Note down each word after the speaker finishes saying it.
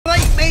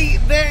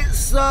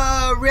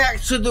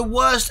react to the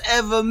worst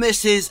ever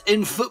misses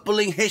in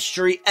footballing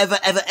history ever,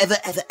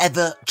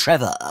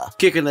 Trevor.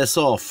 Kicking this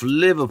off,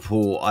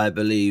 Liverpool, I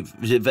believe,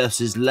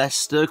 versus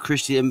Leicester,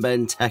 Christian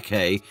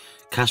Benteke,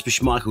 Kasper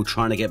Schmeichel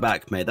trying to get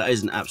back, mate. That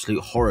is an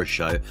absolute horror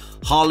show.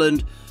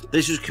 Haaland,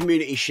 this was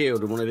Community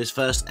Shield in one of his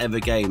first ever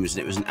games,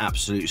 and it was an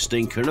absolute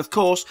stinker. And of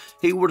course,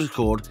 he would have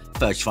scored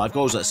 35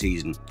 goals that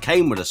season.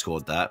 Kane would have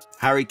scored that.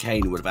 Harry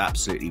Kane would have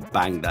absolutely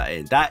banged that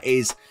in. That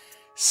is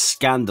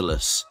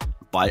scandalous.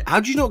 How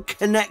do you not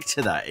connect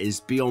to that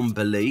is beyond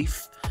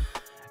belief.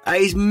 That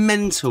is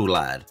mental,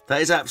 lad.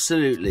 That is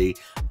absolutely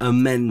a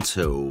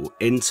mental.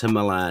 Inter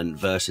Milan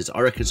versus,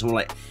 I reckon, someone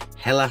like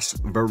Hellas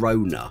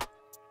Verona.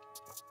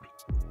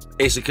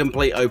 It's a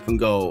complete open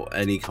goal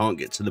and he can't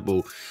get to the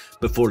ball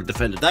before the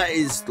defender. That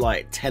is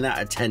like 10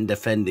 out of 10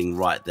 defending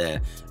right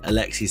there.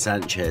 Alexis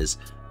Sanchez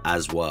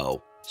as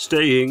well.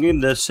 Staying in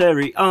the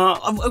Serie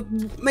A.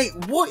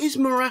 Mate, what is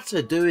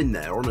Morata doing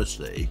there,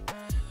 honestly?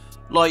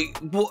 Like,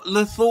 what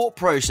the thought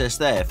process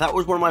there? If that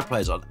was one of my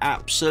players, I'd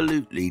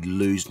absolutely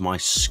lose my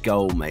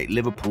skull, mate.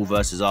 Liverpool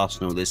versus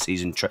Arsenal this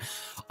season.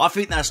 I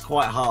think that's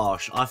quite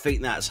harsh. I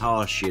think that's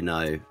harsh, you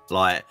know.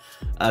 Like,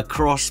 a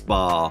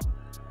crossbar.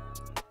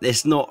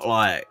 It's not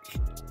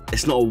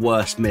a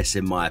worst miss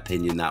in my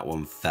opinion, that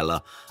one,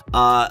 fella.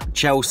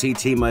 Chelsea,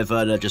 Timo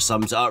Werner just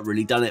sums it up.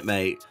 Really done it,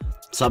 mate.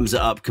 Sums it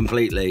up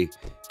completely.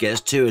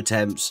 Gets 2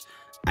 attempts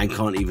and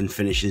can't even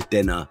finish his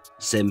dinner.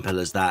 Simple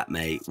as that,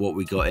 mate. What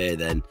we got here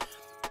then?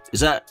 Is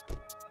that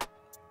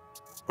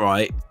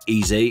right?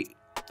 Easy.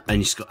 And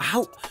you just got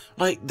how,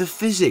 like, the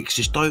physics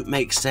just don't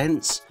make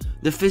sense.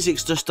 The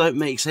physics just don't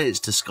make sense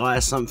to sky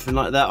something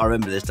like that. I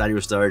remember this, Daniel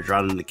Sturridge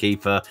running the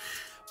keeper.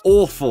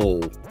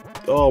 Awful.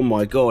 Oh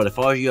my god, if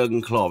I was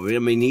Jurgen Klopp, I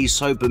mean, he's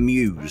so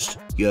bemused,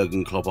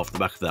 Jurgen Klopp, off the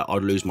back of that,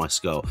 I'd lose my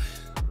skull.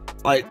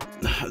 Like,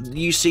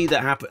 you see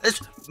that happen.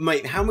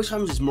 Mate, how many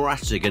times is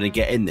Morata going to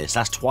get in this?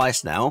 That's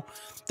twice now.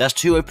 That's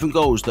 2 open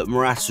goals that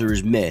Morata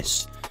has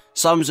missed.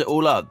 Sums it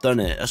all up,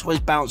 doesn't it? That's why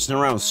he's bouncing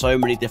around so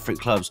many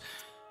different clubs.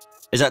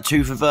 Is that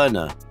 2 for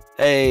Werner?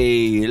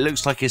 Hey, it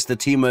looks like it's the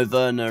Timo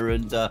Werner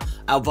and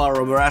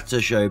Alvaro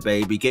Morata show,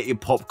 baby. Get your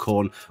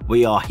popcorn.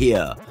 We are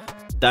here.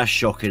 That's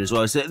shocking as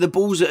well. So the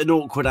ball's at an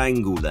awkward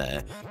angle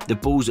there. The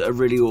ball's at a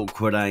really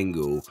awkward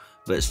angle,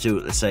 but still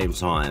at the same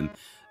time.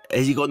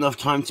 Has he got enough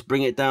time to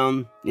bring it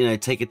down? You know,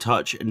 take a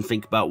touch and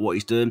think about what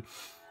he's doing?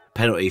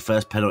 Penalty,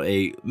 first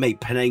penalty. Mate,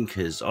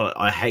 Panenkas.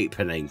 I hate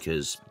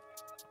Panenkas.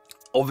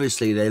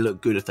 Obviously, they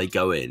look good if they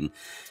go in,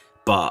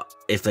 but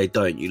if they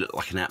don't, you look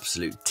like an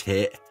absolute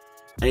tit.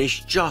 And it's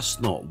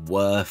just not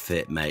worth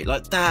it, mate.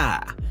 Like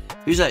that.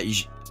 Who's that?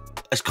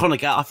 It's Conor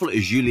Gallagher. I thought it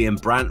was Julian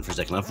Brandt for a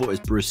second. I thought it was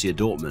Borussia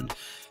Dortmund.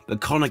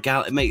 But Conor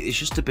Gallagher, mate, it's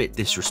just a bit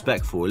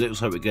disrespectful. It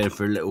looks like we're going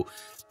for a little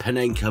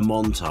Panenka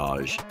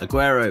montage.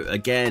 Aguero,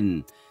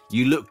 again,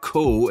 you look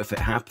cool if it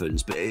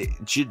happens, but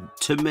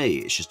to me,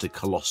 it's just a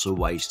colossal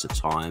waste of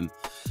time.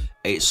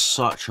 It's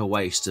such a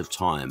waste of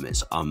time.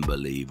 It's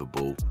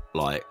unbelievable.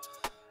 Like,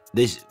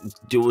 this,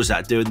 what was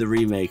that, doing the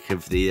remake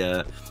of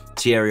the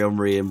Thierry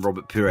Henry and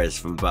Robert Pires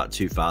from about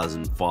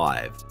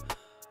 2005.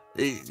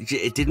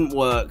 It didn't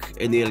work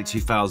in the early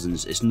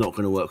 2000s. It's not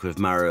going to work with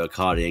Mario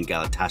Icardi and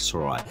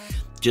Galatasaray.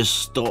 Just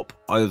stop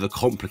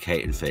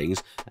overcomplicating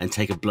things and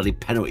take a bloody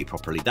penalty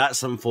properly.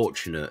 That's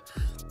unfortunate.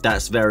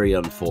 That's very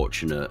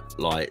unfortunate.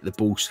 Like, the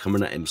ball's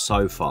coming at him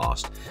so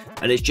fast.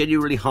 And it's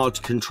genuinely hard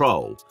to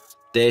control.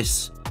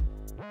 This,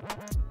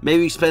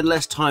 maybe spend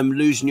less time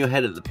losing your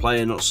head at the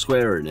player not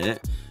squaring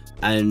it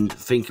and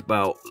think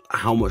about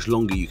how much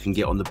longer you can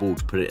get on the ball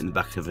to put it in the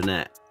back of the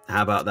net.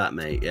 How about that,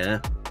 mate?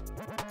 Yeah?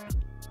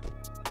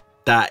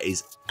 That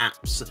is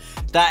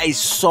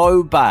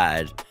so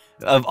bad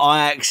of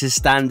Ajax's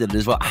standard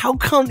as well. How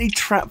can't he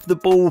trap the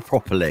ball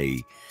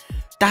properly?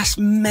 That's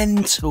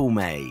mental,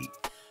 mate.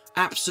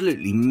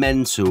 Absolutely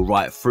mental.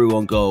 Right, through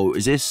on goal.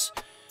 Is this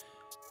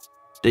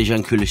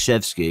Dejan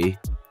Kulusevski?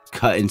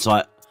 Cut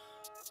inside.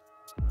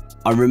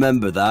 I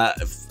remember that.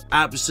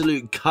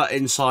 Absolute cut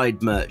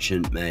inside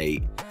merchant,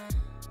 mate.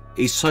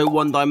 He's so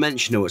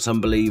one-dimensional. It's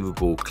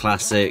unbelievable.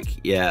 Classic.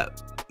 Yeah.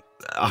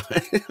 I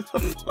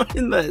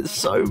find that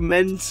so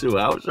mental.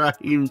 How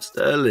Raheem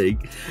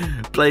Sterling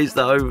plays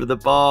that over the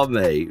bar,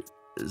 mate.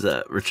 Is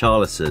that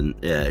Richarlison?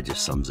 Yeah, it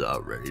just sums it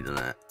up, really, doesn't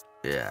it?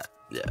 Yeah.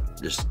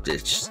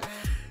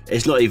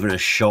 It's not even a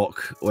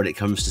shock when it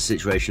comes to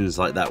situations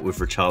like that with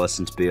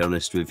Richarlison, to be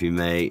honest with you,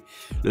 mate.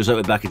 Looks like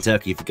we're back in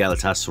Turkey for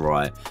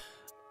Galatasaray.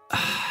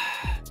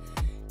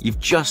 You've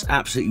just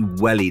absolutely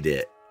wellied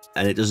it.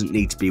 And it doesn't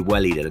need to be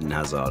wellied, Eden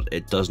Hazard.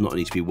 It does not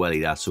need to be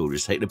wellied at all.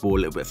 Just take the ball a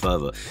little bit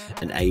further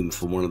and aim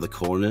for one of the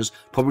corners.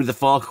 Probably the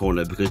far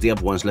corner, because the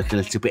other one's looking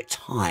a little bit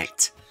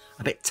tight.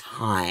 A bit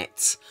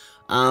tight.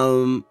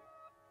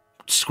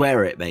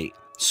 Square it, mate.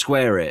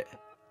 Square it.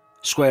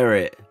 Square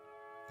it.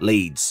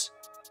 Leeds.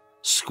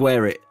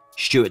 Square it.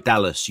 Stuart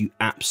Dallas, you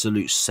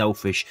absolute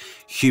selfish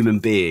human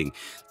being.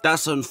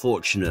 That's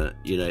unfortunate.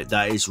 You know,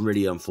 that is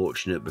really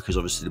unfortunate, because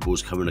obviously the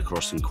ball's coming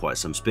across in quite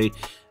some speed.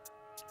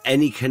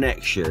 Any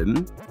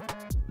connection,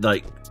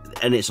 like,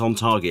 and it's on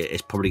target,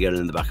 it's probably going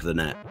in the back of the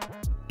net.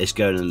 It's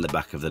going in the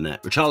back of the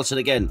net. Richarlison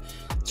again.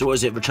 So what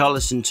is it?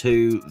 Richarlison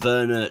 2,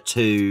 Werner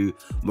 2,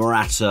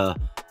 Morata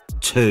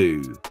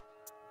 2.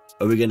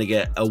 Are we going to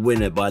get a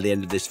winner by the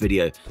end of this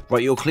video?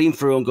 Right, you're clean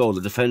through on goal. The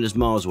defender's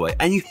miles away.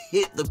 And you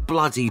hit the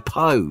bloody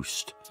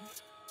post.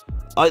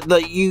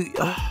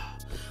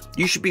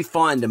 You should be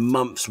fined a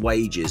month's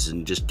wages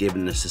and just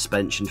given a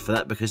suspension for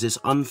that, because it's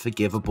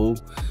unforgivable.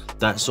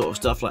 That sort of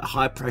stuff, like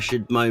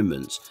high-pressured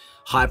moments,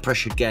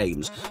 high-pressured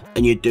games,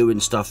 and you're doing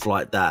stuff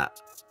like that.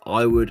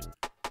 I would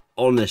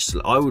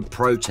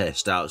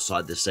protest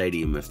outside the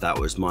stadium if that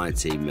was my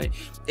teammate.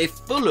 If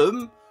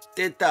Fulham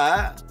did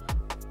that,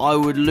 I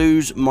would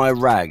lose my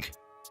rag.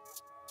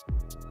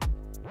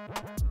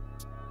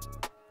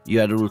 You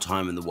had all the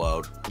time in the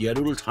world. You had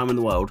all the time in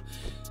the world,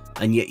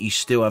 and yet you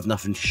still have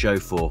nothing to show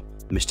for,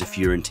 Mr.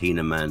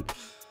 Fiorentina man.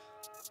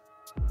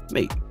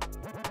 Mate.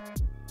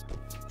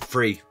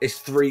 3. It's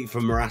 3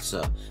 for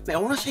Morata. Mate, I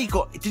want to say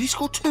did he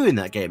score 2 in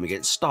that game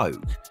against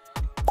Stoke?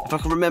 If I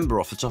can remember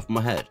off the top of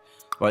my head.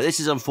 Right,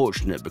 this is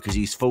unfortunate because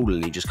he's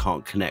fallen, he just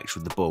can't connect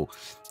with the ball.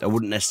 I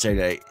wouldn't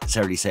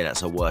necessarily say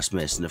that's a worst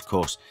miss. And of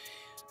course,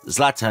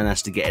 Zlatan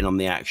has to get in on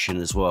the action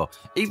as well.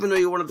 Even though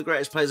you're one of the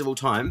greatest players of all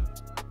time,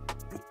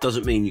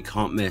 doesn't mean you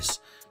can't miss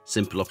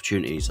simple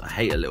opportunities. I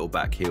hate a little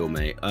back heel,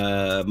 mate.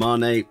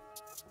 Mane,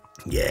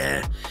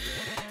 yeah.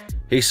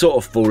 He's sort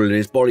of falling,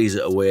 his body's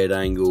at a weird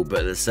angle, but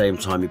at the same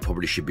time, he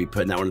probably should be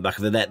putting that one in the back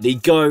of the net. The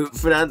GOAT,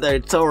 Fernando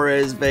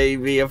Torres,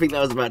 baby. I think that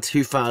was about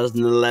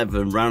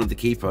 2011, round of the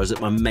keeper. I was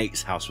at my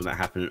mate's house when that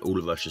happened, and all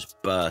of us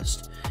just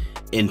burst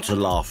into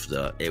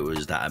laughter. It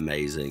was that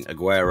amazing.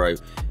 Aguero,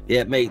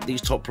 yeah, mate, these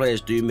top players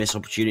do miss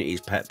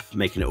opportunities. Pep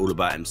making it all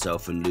about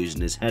himself and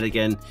losing his head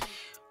again.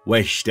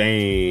 West Ham,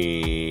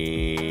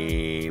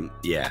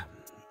 yeah,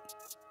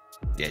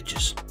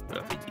 just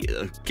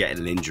getting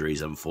an injury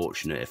is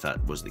unfortunate if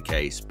that was the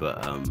case,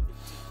 but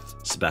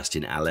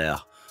Sebastian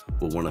Haller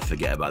will want to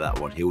forget about that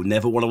one. He will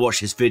never want to watch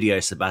this video,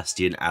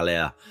 Sebastian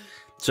Haller.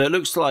 So it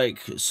looks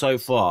like so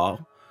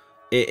far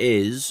it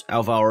is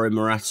Alvaro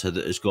Morata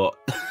that has got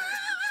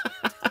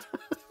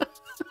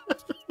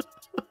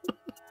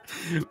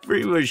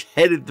pretty much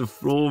headed the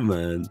floor,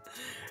 man.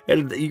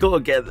 And you got to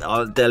get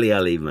Dele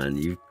Alli,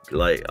 man.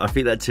 I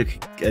think that took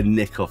a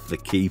nick off the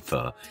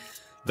keeper.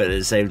 But at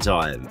the same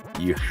time,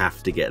 you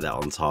have to get that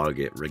on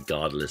target,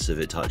 regardless of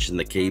it touching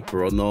the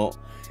keeper or not.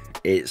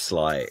 It's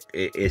like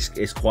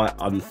it's quite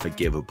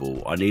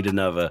unforgivable. I need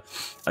another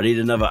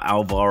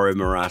Alvaro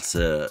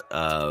Morata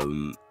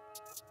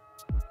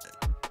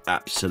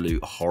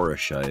absolute horror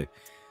show.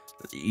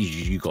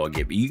 You gotta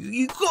get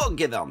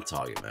that on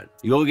target, man.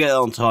 You gotta get that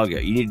on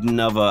target. You need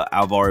another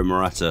Alvaro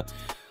Morata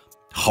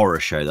horror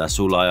show. That's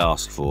all I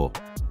ask for.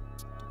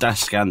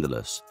 That's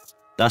scandalous.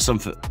 That's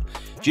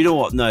do you know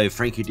what? No,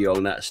 Frankie de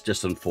Jong, that's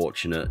just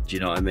unfortunate. Do you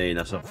know what I mean?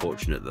 That's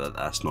unfortunate that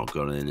that's not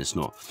gone in. It's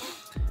not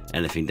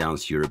anything down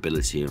to your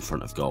ability in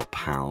front of goal,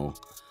 pal.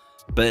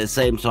 But at the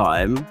same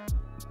time,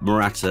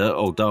 Morata,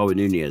 Darwin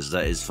Núñez,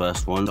 that is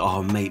first one.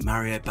 Oh, mate,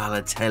 Mario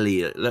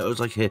Balotelli. That was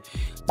like a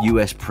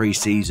US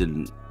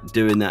pre-season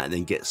doing that and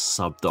then get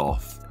subbed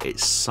off.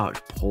 It's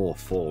such poor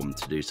form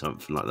to do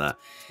something like that.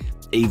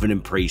 Even in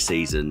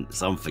pre-season,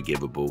 it's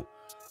unforgivable.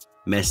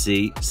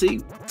 Messi, see,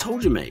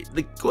 told you, mate.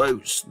 The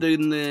GOATs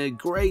doing the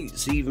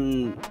greats,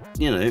 even,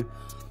 you know,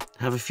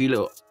 have a few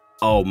little.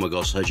 Oh my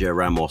gosh, Sergio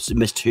Ramos. He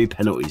missed 2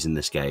 penalties in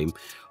this game.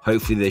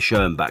 Hopefully they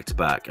show him back to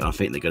back, and I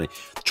think they're going to.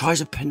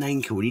 Tries a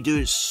Panenka when you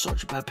do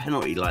such a bad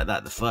penalty like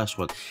that. The first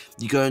one,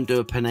 you go and do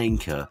a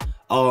Panenka.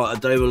 Oh,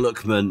 Adoma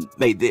Lookman,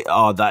 mate.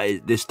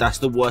 That's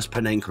the worst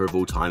Panenka of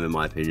all time, in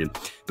my opinion,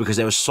 because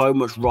there was so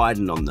much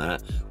riding on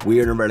that.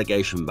 We're in a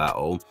relegation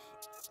battle.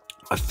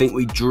 I think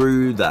we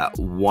drew that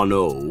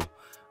 1-0,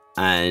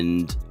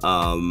 and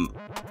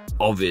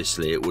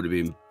obviously it would have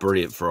been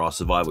brilliant for our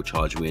survival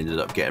charge, and we ended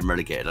up getting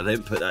relegated. I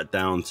don't put that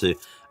down to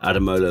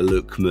Ademola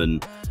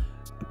Lookman,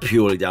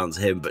 purely down to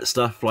him, but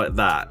stuff like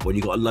that, when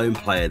you've got a lone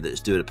player that's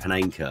doing a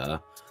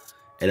Panenka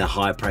in a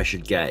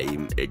high-pressured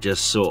game, it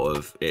just sort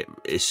of,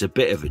 it's a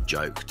bit of a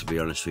joke, to be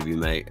honest with you,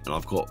 mate, and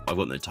I've got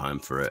no time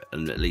for it,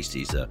 and at least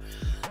he's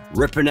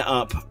ripping it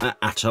up at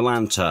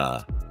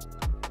Atalanta.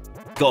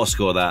 Gotta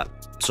score that.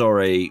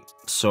 Sorry,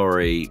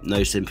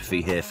 no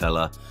sympathy here,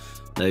 fella.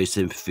 No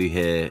sympathy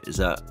here. Is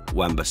that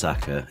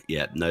Wan-Bissaka?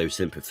 Yeah, no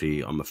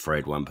sympathy, I'm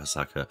afraid,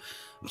 Wan-Bissaka.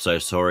 I'm so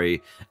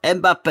sorry.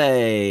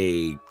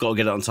 Mbappe! Gotta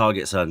get it on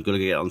target, son. Gotta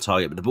get it on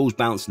target. But the ball's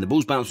bouncing. The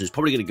ball's bouncing. It's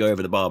probably going to go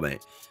over the bar,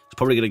 mate. It's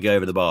probably going to go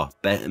over the bar.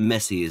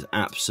 Messi is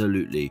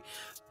absolutely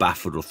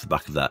baffled off the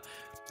back of that.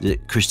 Is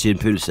it Christian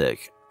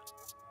Pulisic?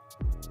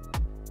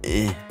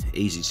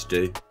 Easy to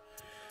do.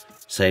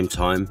 Same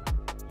time,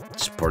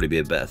 should probably be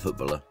a better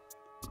footballer.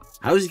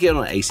 How is he getting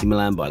on at AC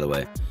Milan, by the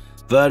way?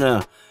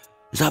 Werner.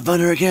 Is that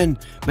Werner again?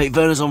 Mate,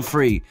 Werner's on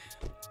free.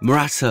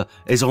 Morata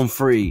is on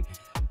free.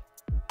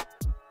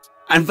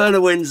 And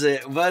Werner wins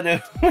it.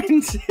 Werner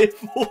wins it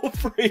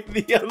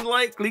 4-3. The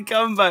unlikely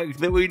comeback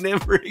that we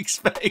never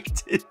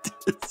expected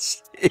to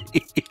see.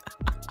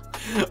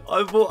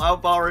 I thought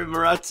Alvaro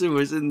Morata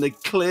was in the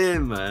clear,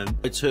 man.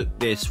 I took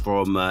this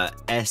from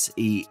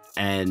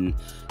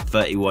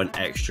SEN31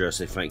 Extra,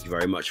 so thank you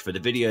very much for the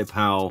video,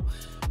 pal.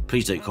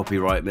 Please don't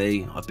copyright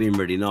me. I've been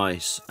really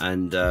nice,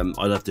 and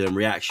I love doing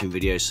reaction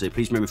videos, so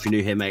please remember, if you're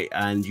new here, mate,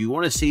 and you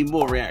want to see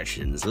more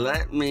reactions,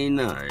 let me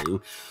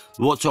know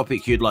what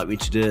topic you'd like me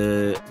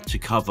to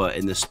cover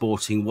in the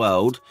sporting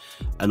world,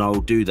 and I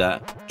will do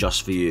that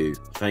just for you.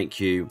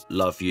 Thank you,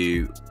 love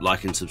you,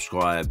 like and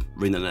subscribe,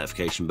 ring that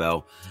notification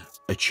bell.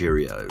 A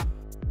cheerio.